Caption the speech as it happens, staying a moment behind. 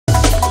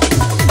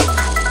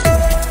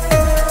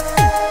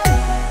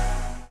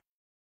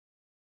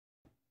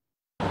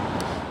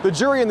The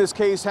jury in this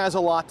case has a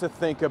lot to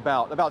think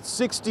about. About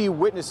 60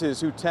 witnesses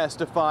who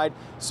testified,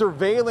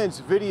 surveillance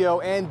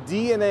video and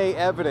DNA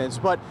evidence,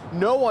 but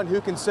no one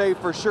who can say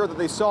for sure that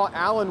they saw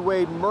Alan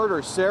Wade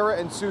murder Sarah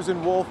and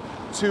Susan Wolf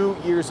 2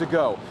 years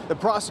ago. The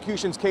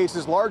prosecution's case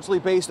is largely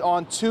based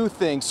on two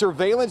things: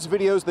 surveillance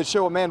videos that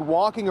show a man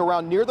walking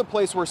around near the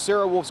place where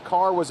Sarah Wolf's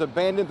car was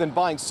abandoned, then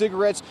buying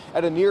cigarettes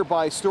at a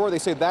nearby store. They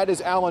say that is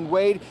Alan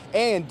Wade,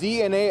 and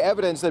DNA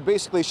evidence that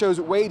basically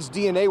shows Wade's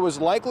DNA was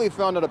likely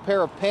found on a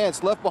pair of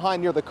pants left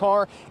behind near the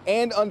car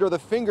and under the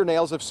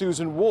fingernails of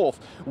Susan Wolf.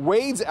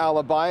 Wade's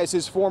alibi is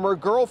his former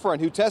girlfriend,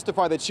 who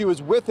testified that she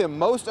was with him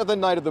most of the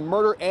night of the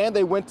murder and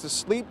they went to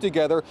sleep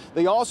together.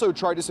 They also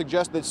tried to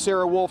suggest that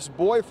Sarah Wolf's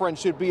boyfriend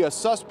should be a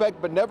suspect,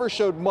 but never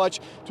showed much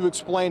to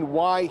explain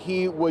why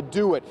he would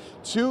do it.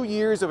 2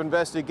 years of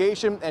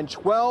investigation and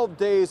 12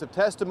 days of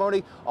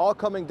testimony, all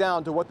coming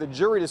down to what the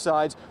jury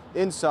decides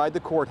inside the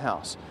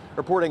courthouse.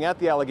 Reporting at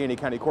the Allegheny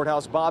County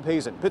Courthouse, Bob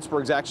Hazen,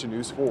 Pittsburgh's Action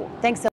News 4. Thanks.